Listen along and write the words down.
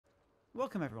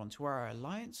Welcome everyone to our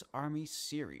Alliance Army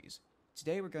series.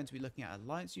 Today we're going to be looking at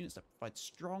Alliance units that provide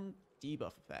strong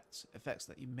debuff effects, effects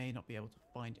that you may not be able to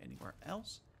find anywhere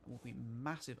else, and will be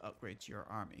massive upgrades to your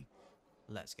army.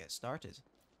 Let's get started.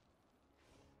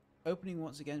 Opening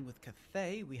once again with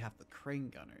Cathay, we have the Crane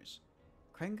Gunners.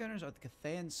 Crane Gunners are the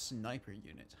Cathayan sniper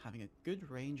unit, having a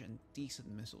good range and decent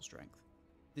missile strength.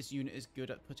 This unit is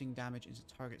good at putting damage into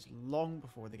targets long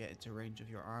before they get into range of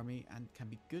your army, and can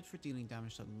be good for dealing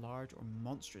damage to large or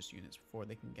monstrous units before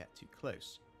they can get too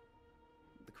close.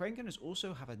 The Crane Gunners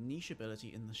also have a niche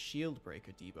ability in the Shield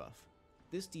Breaker debuff.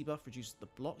 This debuff reduces the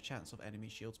block chance of enemy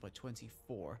shields by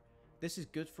 24. This is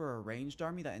good for a ranged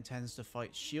army that intends to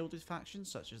fight shielded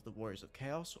factions such as the Warriors of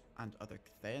Chaos and other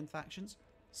Cathayan factions.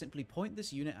 Simply point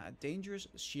this unit at a dangerous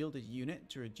shielded unit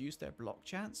to reduce their block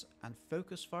chance and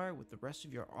focus fire with the rest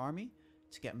of your army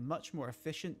to get much more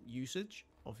efficient usage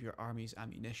of your army's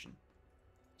ammunition.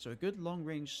 So a good long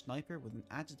range sniper with an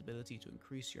added ability to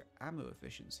increase your ammo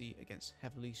efficiency against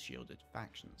heavily shielded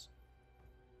factions.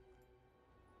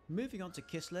 Moving on to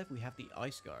Kislev, we have the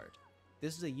Ice Guard.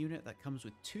 This is a unit that comes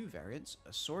with two variants,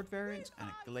 a sword variant and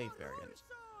a glaive variant.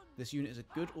 This unit is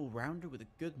a good all-rounder with a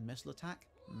good missile attack,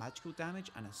 magical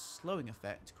damage and a slowing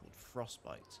effect called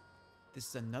Frostbite. This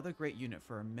is another great unit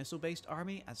for a missile-based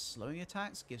army, as slowing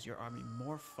attacks gives your army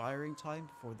more firing time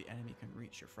before the enemy can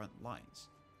reach your front lines.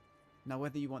 Now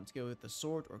whether you want to go with the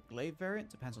sword or glaive variant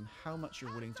depends on how much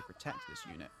you're willing to protect this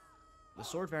unit. The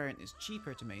sword variant is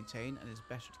cheaper to maintain and is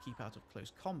better to keep out of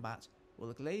close combat, while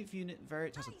the glaive unit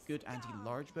variant has a good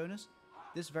anti-large bonus.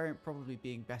 This variant probably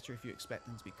being better if you expect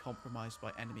them to be compromised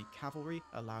by enemy cavalry,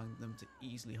 allowing them to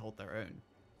easily hold their own.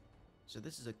 So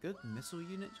this is a good missile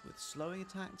unit with slowing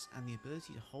attacks and the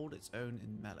ability to hold its own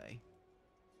in melee.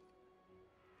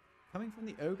 Coming from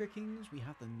the Ogre Kingdoms, we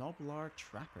have the Noblar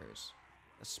Trappers,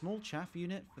 a small chaff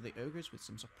unit for the ogres with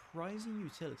some surprising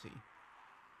utility.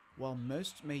 While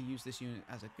most may use this unit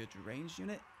as a good ranged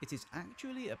unit, it is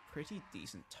actually a pretty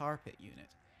decent tar pit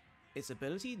unit. Its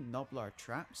ability, Noblar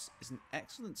Traps, is an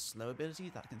excellent slow ability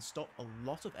that can stop a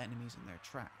lot of enemies in their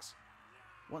tracks.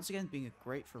 Once again, being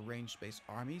great for range-based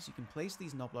armies, you can place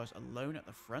these Noblars alone at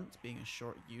the front, being a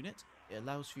short unit. It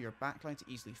allows for your backline to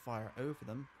easily fire over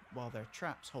them, while their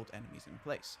traps hold enemies in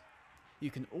place.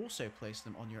 You can also place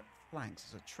them on your flanks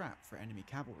as a trap for enemy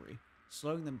cavalry,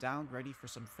 slowing them down ready for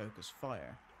some focused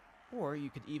fire. Or you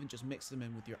could even just mix them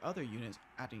in with your other units,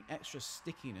 adding extra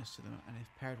stickiness to them, and if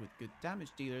paired with good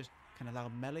damage dealers, can allow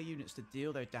melee units to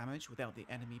deal their damage without the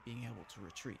enemy being able to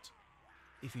retreat.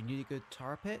 If you need a good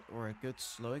tar pit or a good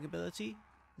slowing ability,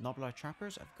 Noblar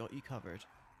Trappers have got you covered.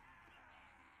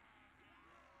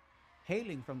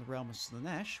 Hailing from the realm of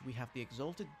Slaanesh, we have the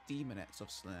Exalted Demonettes of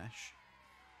Slaanesh.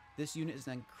 This unit is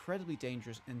an incredibly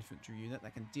dangerous infantry unit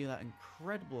that can deal out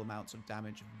incredible amounts of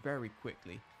damage very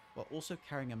quickly, while also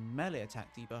carrying a melee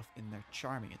attack debuff in their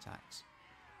charming attacks.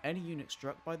 Any unit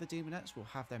struck by the Demonettes will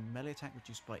have their melee attack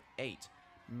reduced by 8,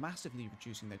 massively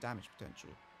reducing their damage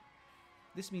potential.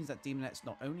 This means that Demonettes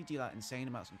not only deal out insane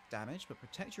amounts of damage, but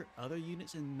protect your other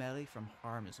units in melee from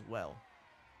harm as well.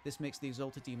 This makes the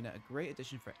Exalted Demonette a great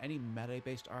addition for any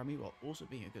melee-based army, while also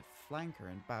being a good flanker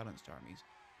in balanced armies,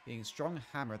 being a strong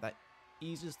hammer that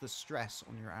eases the stress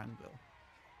on your anvil.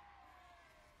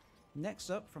 Next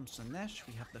up, from Slaanesh,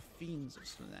 we have the Fiends of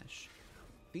Slaanesh.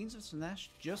 Fiends of Slaanesh,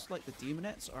 just like the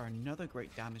Demonettes, are another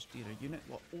great damage dealer unit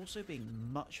while also being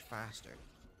much faster.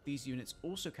 These units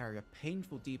also carry a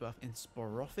painful debuff in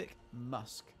Sporophic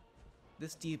Musk.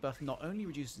 This debuff not only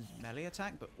reduces melee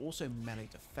attack but also melee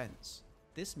defense.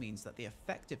 This means that the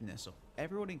effectiveness of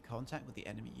everyone in contact with the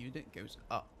enemy unit goes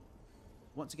up.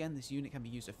 Once again, this unit can be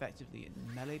used effectively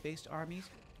in melee-based armies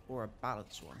or a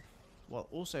balanced one, while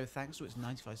also, thanks to its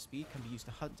 95 speed, can be used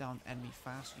to hunt down enemy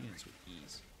fast units with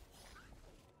ease.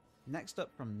 Next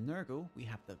up from Nurgle, we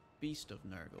have the Beast of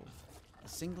Nurgle, a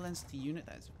single entity unit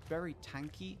that is very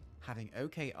tanky, having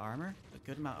okay armor, a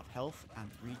good amount of health and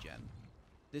regen.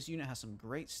 This unit has some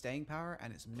great staying power,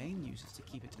 and its main use is to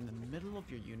keep it in the middle of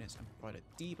your units and provide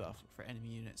a debuff for enemy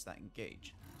units that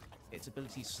engage. Its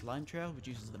ability Slime Trail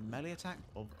reduces the melee attack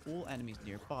of all enemies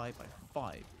nearby by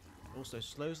 5, and also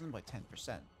slows them by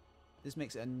 10%. This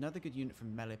makes it another good unit for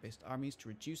melee-based armies to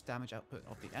reduce damage output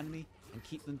of the enemy and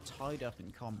keep them tied up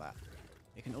in combat.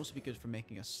 It can also be good for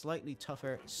making a slightly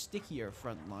tougher, stickier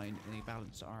front line in a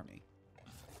balanced army.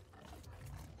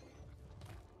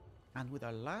 And with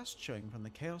our last showing from the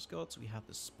Chaos Gods, we have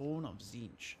the Spawn of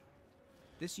Tzeentch.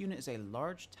 This unit is a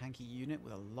large tanky unit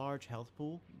with a large health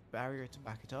pool, barrier to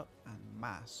back it up, and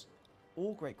mass.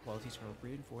 All great qualities for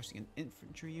reinforcing an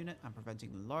infantry unit and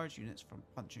preventing large units from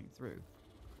punching through.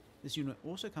 This unit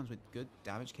also comes with good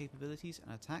damage capabilities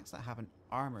and attacks that have an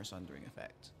armor sundering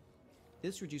effect.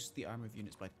 This reduces the armor of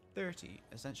units by 30,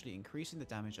 essentially increasing the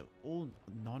damage of all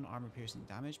non-armor piercing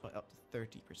damage by up to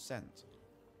 30%.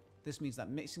 This means that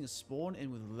mixing a spawn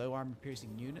in with low armor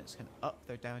piercing units can up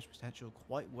their damage potential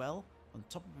quite well, on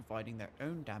top of providing their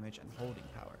own damage and holding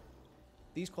power.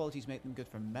 These qualities make them good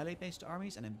for melee based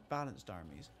armies and imbalanced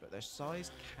armies, but their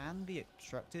size can be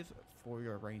obstructive for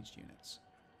your ranged units.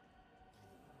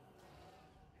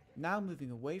 Now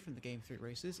moving away from the Game 3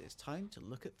 races, it's time to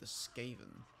look at the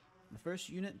Skaven. The first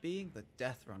unit being the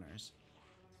Death Runners.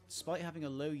 Despite having a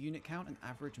low unit count and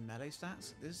average melee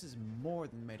stats, this is more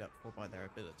than made up for by their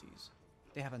abilities.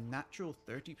 They have a natural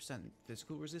 30%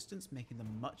 physical resistance, making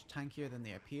them much tankier than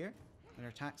they appear, and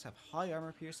their attacks have high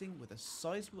armor piercing with a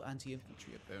sizable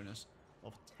anti-infantry bonus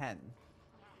of 10.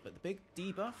 But the big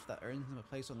debuff that earns them a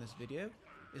place on this video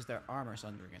is their armor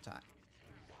sundering attack.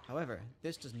 However,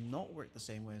 this does not work the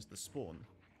same way as the spawn.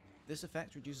 This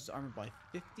effect reduces armor by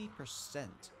 50%,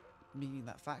 meaning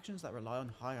that factions that rely on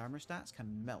high armor stats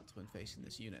can melt when facing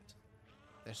this unit.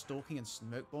 Their stalking and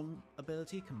smoke bomb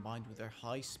ability combined with their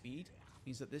high speed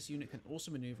means that this unit can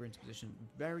also maneuver into position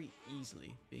very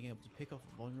easily, being able to pick off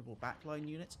vulnerable backline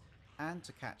units and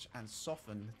to catch and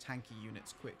soften tanky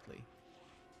units quickly.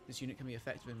 This unit can be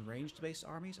effective in ranged based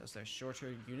armies as they're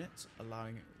shorter units,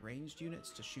 allowing ranged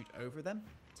units to shoot over them,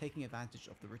 taking advantage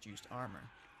of the reduced armor.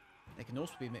 They can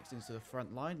also be mixed into the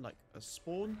front line like a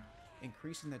spawn,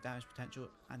 increasing their damage potential,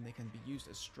 and they can be used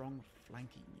as strong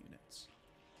flanking units.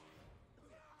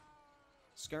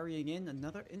 Scurrying in,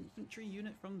 another infantry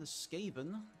unit from the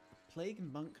Skaven, the Plague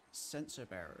Monk Censer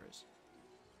Bearers.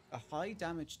 A high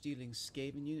damage dealing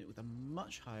Skaven unit with a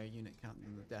much higher unit count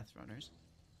than the Death Runners.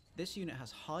 This unit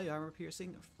has high armor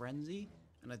piercing, frenzy,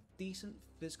 and a decent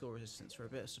physical resistance for a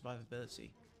bit of survivability.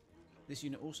 This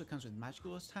unit also comes with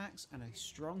magical attacks and a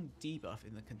strong debuff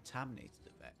in the Contaminated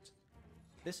effect.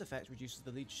 This effect reduces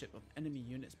the leadership of enemy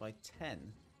units by 10.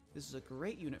 This is a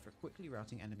great unit for quickly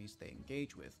routing enemies they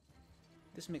engage with.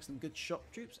 This makes them good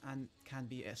shock troops and can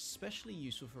be especially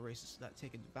useful for races that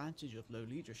take advantage of low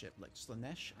leadership like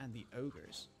Slaanesh and the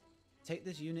Ogres. Take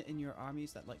this unit in your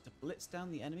armies that like to blitz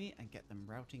down the enemy and get them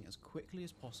routing as quickly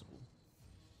as possible.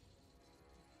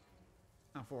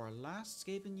 And for our last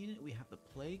Skaven unit, we have the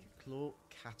Plague Claw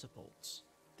Catapults.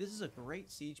 This is a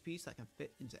great siege piece that can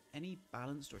fit into any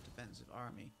balanced or defensive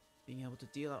army, being able to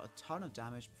deal out a ton of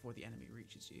damage before the enemy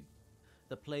reaches you.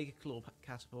 The Plague Claw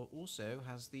Catapult also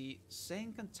has the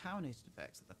same contaminated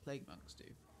effects that the Plague Monks do,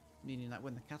 meaning that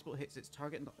when the catapult hits its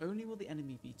target, not only will the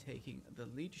enemy be taking the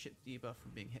leadership debuff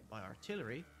from being hit by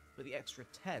artillery, but the extra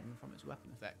 10 from its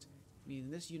weapon effect, meaning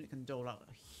this unit can dole out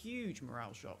a huge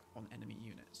morale shock on enemy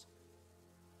units.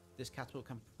 This catapult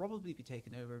can probably be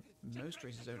taken over most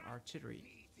races' own artillery,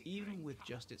 even with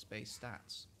just its base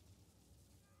stats.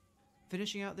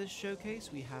 Finishing out this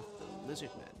showcase, we have the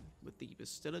Lizardmen with the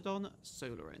Bastiladon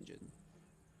Solar Engine.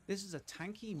 This is a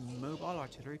tanky mobile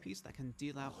artillery piece that can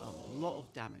deal out a lot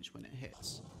of damage when it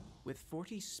hits. With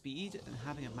 40 speed and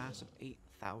having a mass of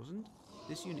 8,000,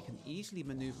 this unit can easily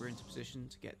maneuver into position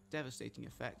to get devastating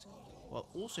effect, while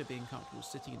also being comfortable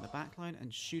sitting in the backline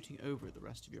and shooting over the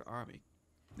rest of your army.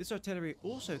 This artillery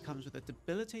also comes with a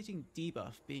debilitating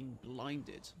debuff being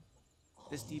blinded.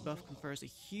 This debuff confers a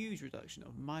huge reduction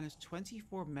of minus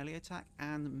 24 melee attack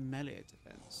and melee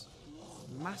defense,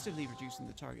 massively reducing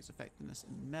the target's effectiveness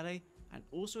in melee, and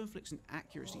also inflicts an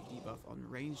accuracy debuff on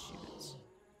ranged units.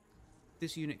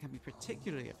 This unit can be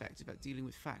particularly effective at dealing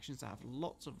with factions that have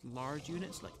lots of large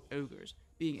units like ogres,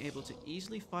 being able to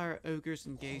easily fire ogres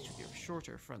engaged with your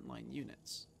shorter frontline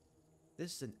units.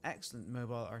 This is an excellent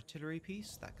mobile artillery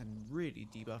piece that can really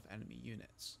debuff enemy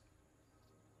units.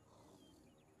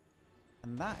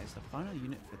 And that is the final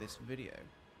unit for this video.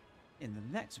 In the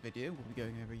next video, we'll be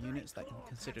going over units that can be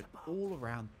considered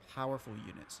all-around powerful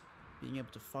units, being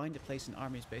able to find a place in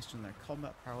armies based on their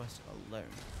combat prowess alone.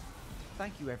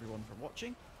 Thank you everyone for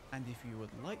watching, and if you would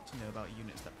like to know about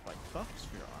units that provide buffs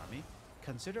for your army,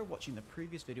 consider watching the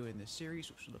previous video in this series,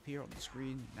 which will appear on the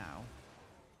screen now.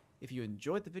 If you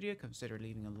enjoyed the video, consider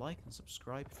leaving a like and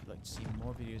subscribe if you'd like to see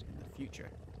more videos in the future.